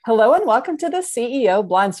Hello and welcome to the CEO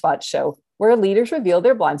Blind Spot Show, where leaders reveal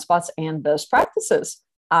their blind spots and best practices.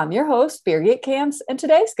 I'm your host, Birgit Camps, and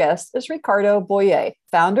today's guest is Ricardo Boyer,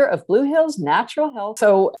 founder of Blue Hills Natural Health.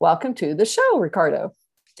 So welcome to the show, Ricardo.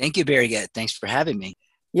 Thank you, Birgit. Thanks for having me.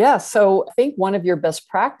 Yeah, so I think one of your best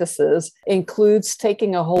practices includes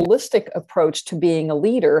taking a holistic approach to being a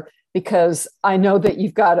leader, because I know that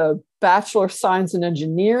you've got a Bachelor of Science in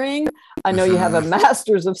Engineering. I know you have a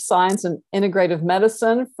Master's of Science in Integrative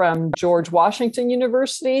Medicine from George Washington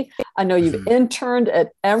University. I know you've interned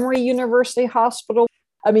at Emory University Hospital.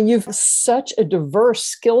 I mean, you've such a diverse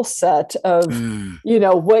skill set of,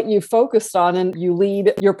 what you focused on, and you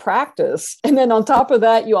lead your practice. And then on top of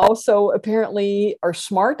that, you also apparently are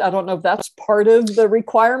smart. I don't know if that's part of the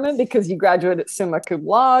requirement because you graduated summa cum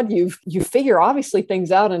laude. You figure obviously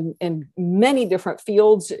things out in many different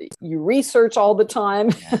fields. You research all the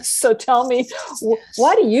time. Yes. So tell me,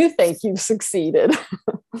 why do you think you've succeeded?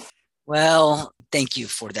 Well, thank you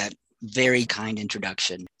for that very kind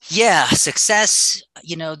introduction. Yeah, success,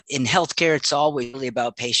 in healthcare, it's always really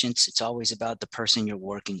about patients. It's always about the person you're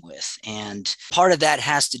working with. And part of that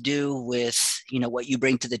has to do with, what you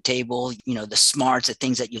bring to the table, the smarts, the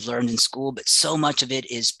things that you've learned in school, but so much of it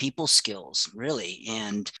is people skills, really.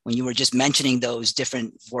 And when you were just mentioning those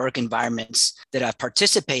different work environments that I've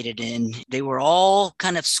participated in, they were all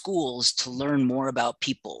kind of schools to learn more about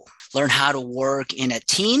people, learn how to work in a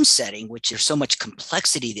team setting, which there's so much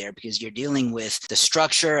complexity there because you're dealing with the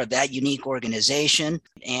structure of that unique organization,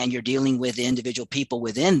 and you're dealing with individual people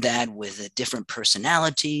within that with different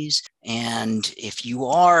personalities. And if you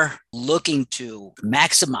are looking to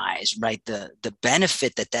maximize, right, the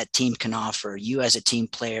benefit that team can offer, you as a team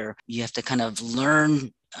player, you have to kind of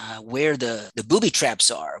learn where the booby traps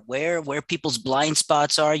are, where people's blind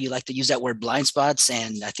spots are. You like to use that word blind spots,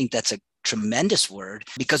 and I think that's a tremendous word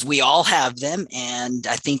because we all have them. And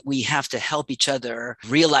I think we have to help each other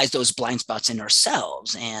realize those blind spots in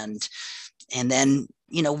ourselves and then,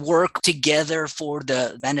 work together for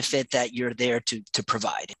the benefit that you're there to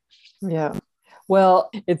provide. Yeah. Well,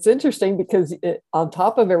 it's interesting because on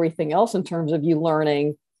top of everything else, in terms of you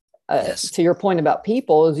learning, Yes. to your point about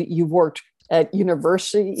people, is you've worked at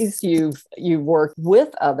universities, you've worked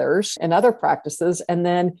with others and other practices, and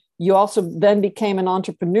then you also then became an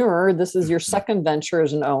entrepreneur. This is your second venture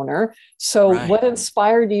as an owner. So Right. What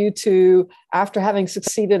inspired you to, after having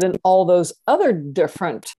succeeded in all those other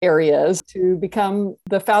different areas, to become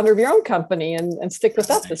the founder of your own company and stick with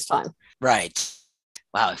that this time? Right.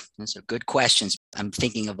 Wow, those are good questions. I'm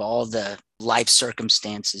thinking of all the life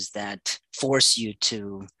circumstances that force you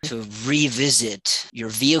to revisit your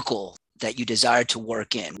vehicle that you desire to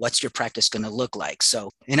work in. What's your practice going to look like?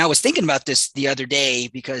 So, and I was thinking about this the other day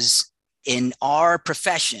because in our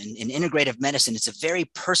profession, in integrative medicine, it's a very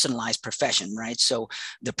personalized profession, right? So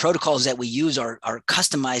the protocols that we use are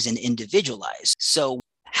customized and individualized. So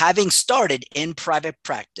having started in private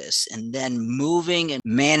practice and then moving and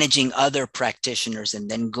managing other practitioners and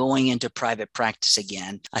then going into private practice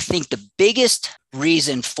again, I think the biggest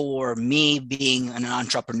reason for me being an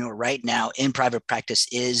entrepreneur right now in private practice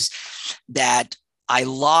is that I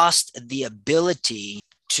lost the ability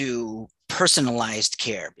to personalized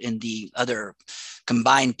care. In the other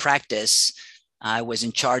combined practice, I was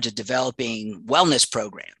in charge of developing wellness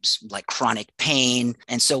programs like chronic pain.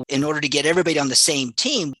 And so in order to get everybody on the same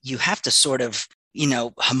team, you have to sort of,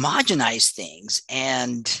 homogenize things.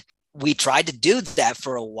 And we tried to do that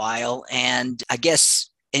for a while. And I guess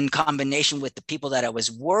in combination with the people that I was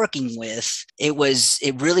working with, it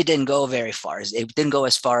really didn't go very far. It didn't go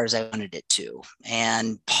as far as I wanted it to.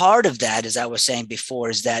 And part of that, as I was saying before,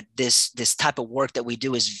 is that this type of work that we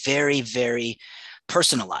do is very, very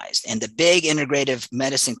personalized. And the big integrative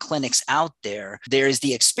medicine clinics out there is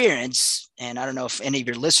the experience, and I don't know if any of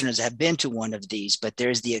your listeners have been to one of these, but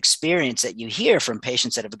there's the experience that you hear from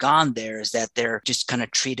patients that have gone there is that they're just kind of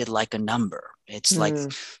treated like a number. It's like,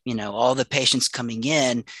 all the patients coming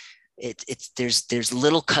in, there's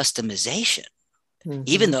little customization,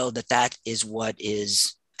 even though that is what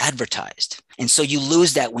is advertised. And so you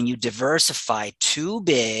lose that when you diversify too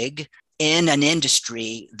big in an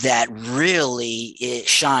industry that really it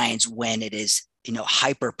shines when it is,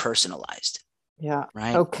 hyper personalized. Yeah.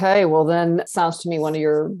 Right. Okay. Well, then it sounds to me one of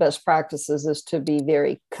your best practices is to be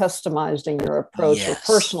very customized in your approach or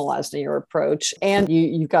personalized in your approach. And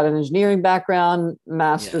you've got an engineering background,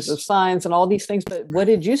 Masters of Science and all these things. But what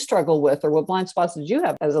did you struggle with, or what blind spots did you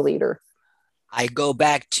have as a leader? I go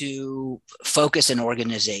back to focus and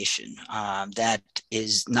organization. That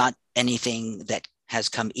is not anything that has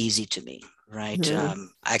come easy to me. right? Mhm.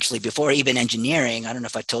 Actually, before even engineering, I don't know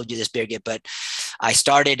if I told you this, Birgit, but I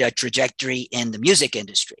started a trajectory in the music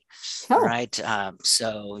industry, Oh, right?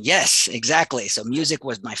 So yes, exactly. So music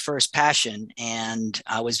was my first passion, and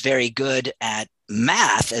I was very good at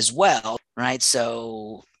math as well, right?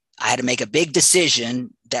 So I had to make a big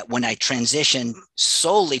decision that when I transitioned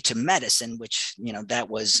solely to medicine, which, that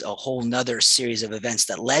was a whole nother series of events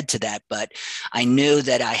that led to that. But I knew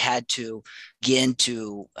that I had to begin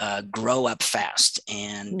to grow up fast.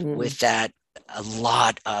 And mhm. with that, a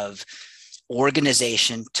lot of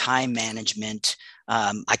organization, time management.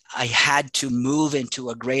 I had to move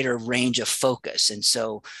into a greater range of focus. And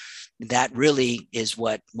so that really is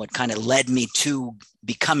what kind of led me to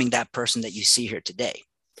becoming that person that you see here today.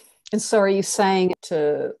 And so are you saying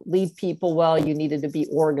to lead people well, you needed to be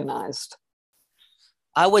organized?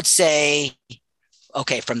 I would say,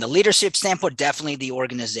 okay, from the leadership standpoint, definitely the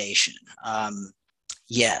organization.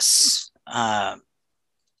 Yes. I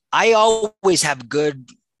always have good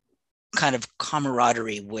kind of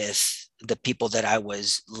camaraderie with the people that I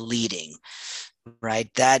was leading, right?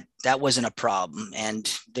 That wasn't a problem. And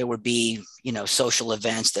there would be, social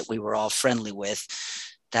events that we were all friendly with.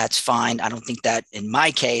 That's fine. I don't think that in my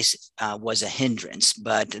case was a hindrance,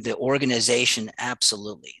 but the organization,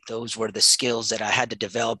 absolutely. Those were the skills that I had to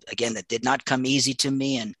develop. Again, that did not come easy to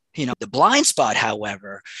me. And, the blind spot,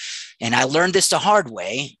 however, and I learned this the hard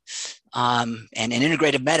way. And in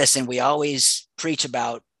integrative medicine, we always preach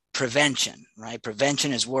about prevention, right?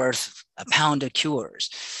 Prevention is worth a pound of cures.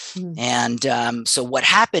 Mhm. And so what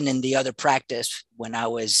happened in the other practice when I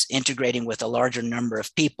was integrating with a larger number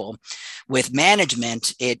of people with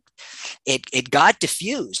management, it got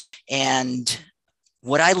diffused. And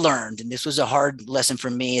what I learned, and this was a hard lesson for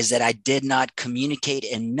me, is that I did not communicate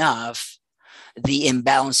enough the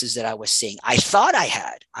imbalances that I was seeing. I thought I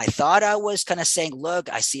had. I thought I was kind of saying, look,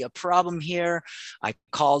 I see a problem here. I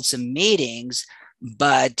called some meetings,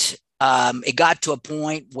 but it got to a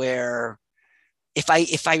point where if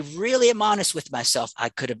I really am honest with myself, I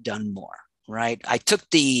could have done more. Right. I took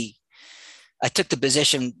the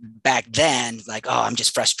position back then, like, oh, I'm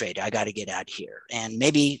just frustrated. I got to get out of here. And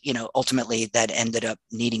maybe, ultimately that ended up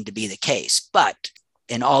needing to be the case. But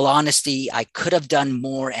in all honesty, I could have done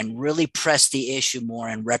more and really pressed the issue more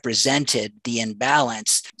and represented the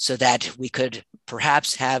imbalance so that we could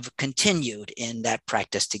perhaps have continued in that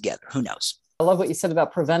practice together. Who knows? I love what you said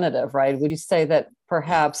about preventative, right? Would you say that Yeah.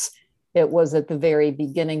 perhaps it was at the very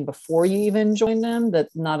beginning before you even joined them that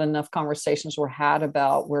not enough conversations were had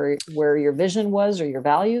about where your vision was or your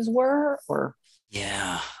values were? Or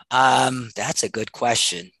Yeah, that's a good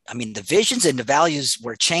question. I mean, the visions and the values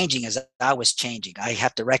were changing as I was changing. I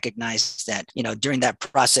have to recognize that, during that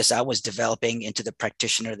process, I was developing into the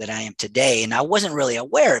practitioner that I am today, and I wasn't really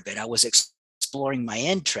aware of it. I was exploring my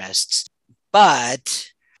interests, but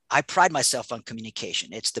I pride myself on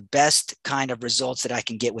communication. It's the best kind of results that I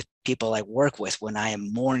can get with people I work with when I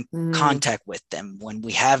am more in mm, contact with them, when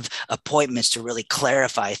we have appointments to really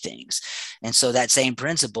clarify things. And so that same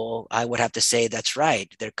principle, I would have to say that's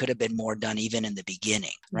right. There could have been more done even in the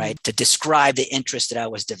beginning, mm, right? To describe the interest that I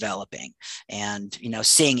was developing and,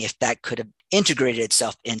 seeing if that could have integrated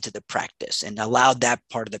itself into the practice and allowed that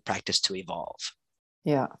part of the practice to evolve.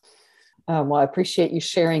 yeah. Well, I appreciate you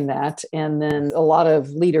sharing that. And then a lot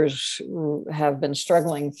of leaders have been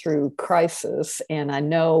struggling through crisis, and I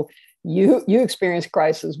know you experienced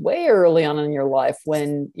crisis way early on in your life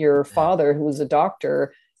when your Yeah. father, who was a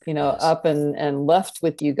doctor, Yes. up and left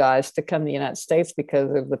with you guys to come to the United States because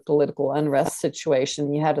of the political unrest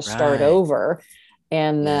situation. You had to start Right. over,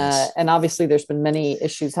 Yes. and obviously there's been many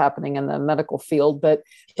issues happening in the medical field. But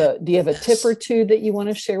Yeah. do you have a tip or Yes. two that you want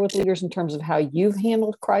to share with leaders in terms of how you've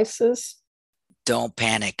handled crisis? Don't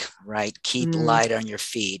panic, right? Keep Mm, light on your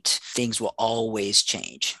feet. Things will always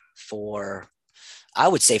change for, I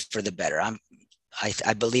would say, for the better.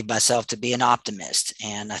 I believe myself to be an optimist,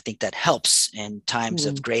 and I think that helps in times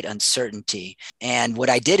of mm, great uncertainty. And what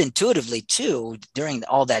I did intuitively too during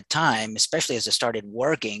all that time, especially as I started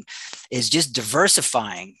working, is just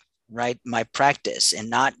diversifying, right, my practice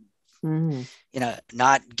and mm,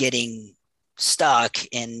 not getting stuck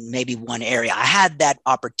in maybe one area. I had that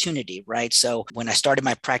opportunity, right? So when I started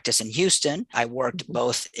my practice in Houston, I worked mhm,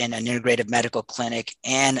 both in an integrative medical clinic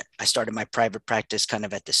and I started my private practice kind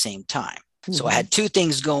of at the same time. So I mhm. had two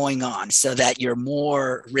things going on so that you're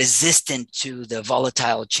more resistant to the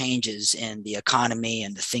volatile changes in the economy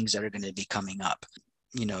and the things that are going to be coming up.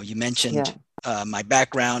 You Yeah. mentioned my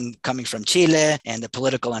background coming from Chile and the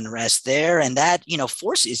political unrest there. And that,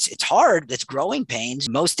 forces, it's hard. It's growing pains.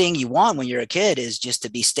 Most thing you want when you're a kid is just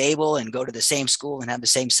to be stable and go to the same school and have the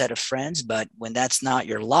same set of friends. But when that's not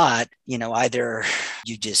your lot, either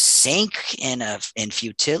you just sink in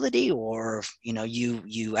futility, or,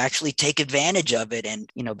 you actually take advantage of it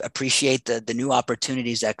and, appreciate the new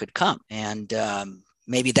opportunities that could come. And,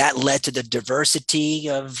 maybe that led to the diversity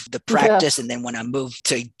of the practice. Yes. And then when I moved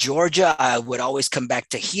to Georgia, I would always come back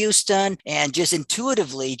to Houston and just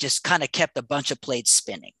intuitively just kind of kept a bunch of plates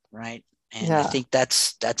spinning. Right. And I Yeah. think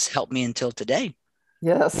that's helped me until today.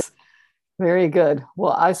 Yes. Very good.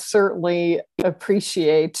 Well, I certainly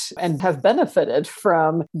appreciate and have benefited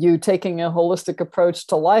from you taking a holistic approach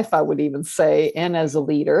to life, I would even say, and as a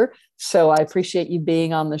leader. So I appreciate you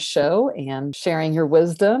being on the show and sharing your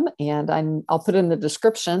wisdom. And I'll put it in the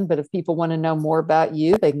description, but if people want to know more about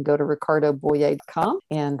you, they can go to ricardoboye.com.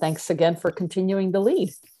 And thanks again for continuing to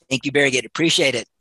lead. Thank you, Birgit. Appreciate it.